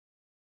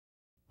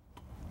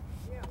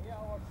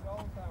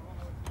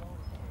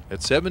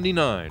At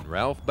 79,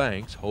 Ralph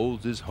Banks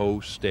holds his hoe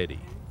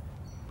steady.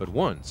 But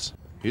once,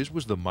 his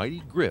was the mighty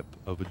grip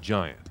of a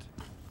giant,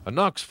 a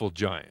Knoxville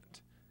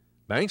Giant.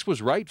 Banks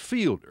was right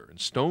fielder and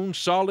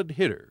stone-solid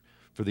hitter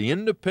for the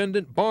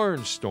independent,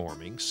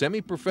 barnstorming,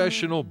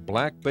 semi-professional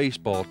black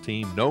baseball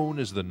team known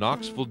as the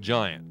Knoxville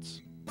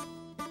Giants.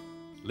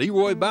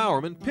 Leroy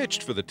Bowerman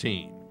pitched for the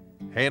team.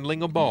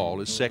 Handling a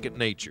ball is second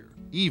nature,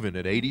 even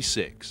at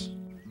 86.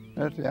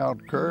 That's the out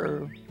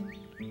curve.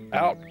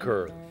 Out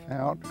curve.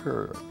 Out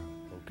curve.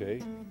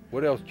 Okay.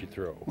 What else did you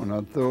throw? When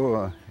I throw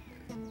a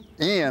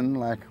in,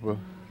 like a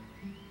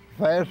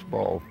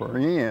fastball for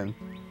in.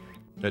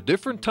 At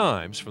different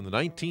times from the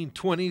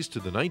 1920s to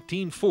the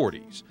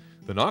 1940s,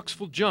 the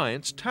Knoxville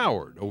Giants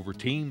towered over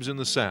teams in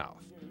the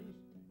South.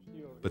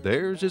 But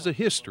theirs is a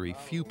history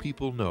few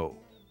people know.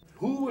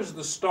 Who was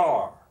the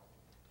star?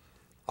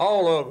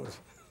 All of us.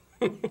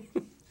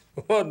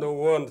 Wasn't no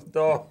one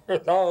star,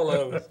 all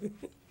of us.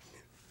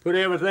 Put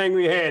everything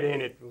we had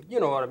in it, you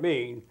know what I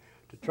mean,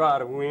 to try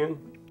to win.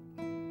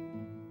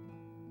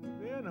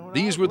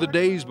 These were the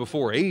days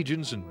before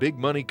agents and big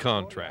money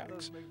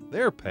contracts.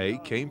 Their pay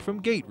came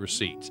from gate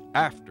receipts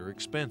after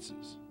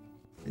expenses.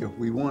 If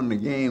we won the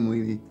game,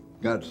 we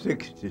got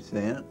 60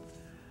 cents,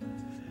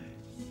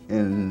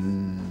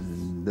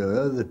 and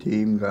the other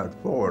team got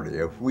 40.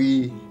 If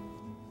we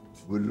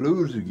would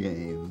lose a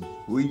game,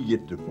 we'd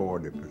get to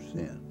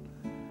 40%.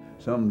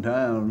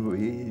 Sometimes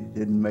we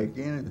didn't make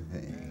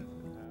anything.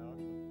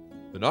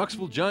 The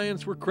Knoxville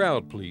Giants were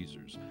crowd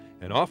pleasers,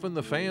 and often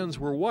the fans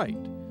were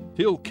white.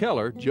 Hill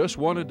Keller just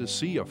wanted to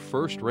see a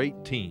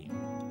first-rate team.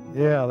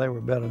 Yeah, they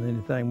were better than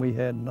anything we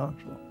had in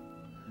Knoxville.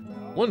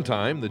 One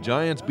time, the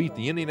Giants beat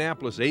the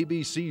Indianapolis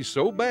ABC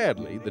so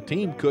badly the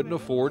team couldn't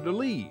afford to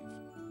leave.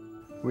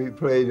 We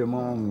played them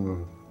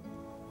on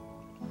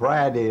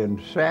Friday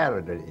and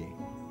Saturday.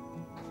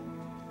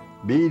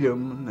 Beat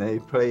them, they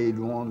played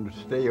one to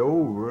stay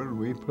over, and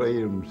we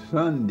played them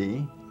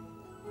Sunday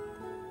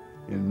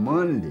and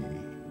Monday,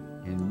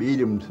 and beat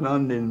them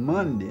Sunday and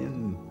Monday,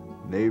 and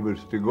they was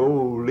to go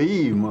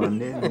leave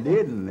Monday and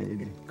didn't.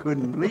 They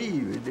couldn't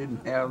leave. They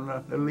didn't have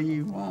enough to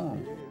leave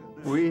home.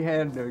 We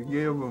had to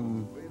give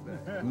them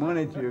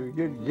money to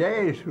get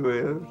gas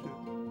with.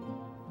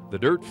 The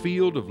dirt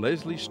field of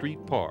Leslie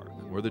Street Park,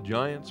 where the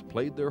Giants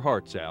played their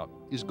hearts out,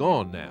 is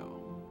gone now.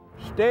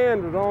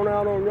 Stand was on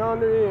out on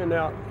yonder end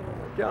out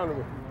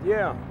yonder,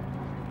 yeah.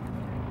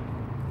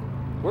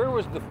 Where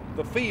was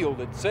the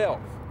field itself?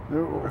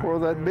 Where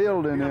that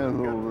building is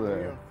over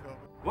there.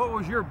 What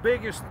was your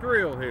biggest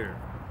thrill here?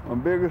 My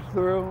biggest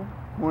thrill,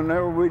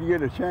 whenever we'd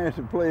get a chance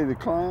to play the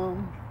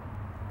Clowns.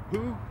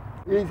 Who?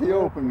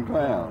 Ethiopian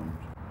Clowns,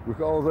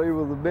 because they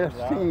were the best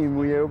team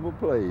we ever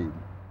played.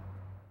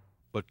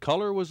 But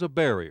color was a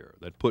barrier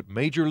that put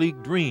major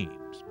league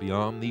dreams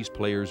beyond these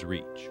players'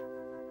 reach.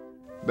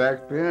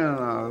 Back then,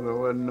 there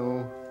wasn't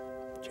no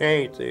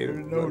chance there.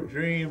 There was no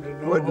dreams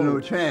and no wasn't no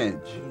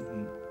chance.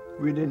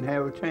 We didn't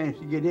have a chance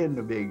to get in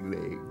the big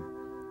league.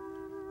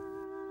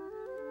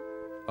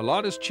 A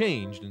lot has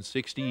changed in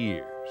 60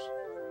 years.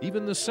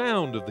 Even the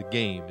sound of the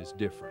game is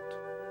different.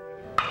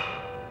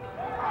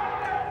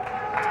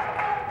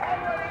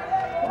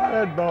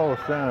 That ball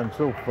sounds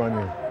so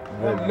funny.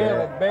 That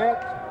metal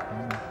bat.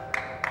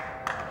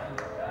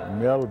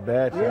 Metal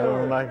bats, yeah. I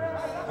don't like it.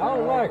 I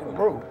don't like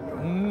them.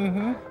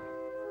 Mm-hmm.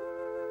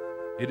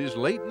 It is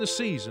late in the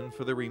season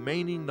for the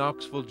remaining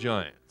Knoxville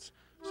Giants,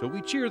 so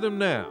we cheer them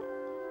now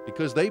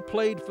because they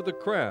played for the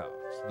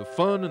crowds, the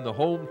fun, and the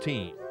home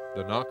team,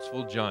 the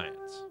Knoxville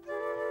Giants.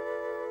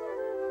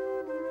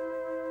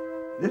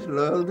 Just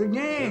love the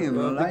game. Just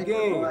love the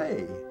game. To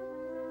play.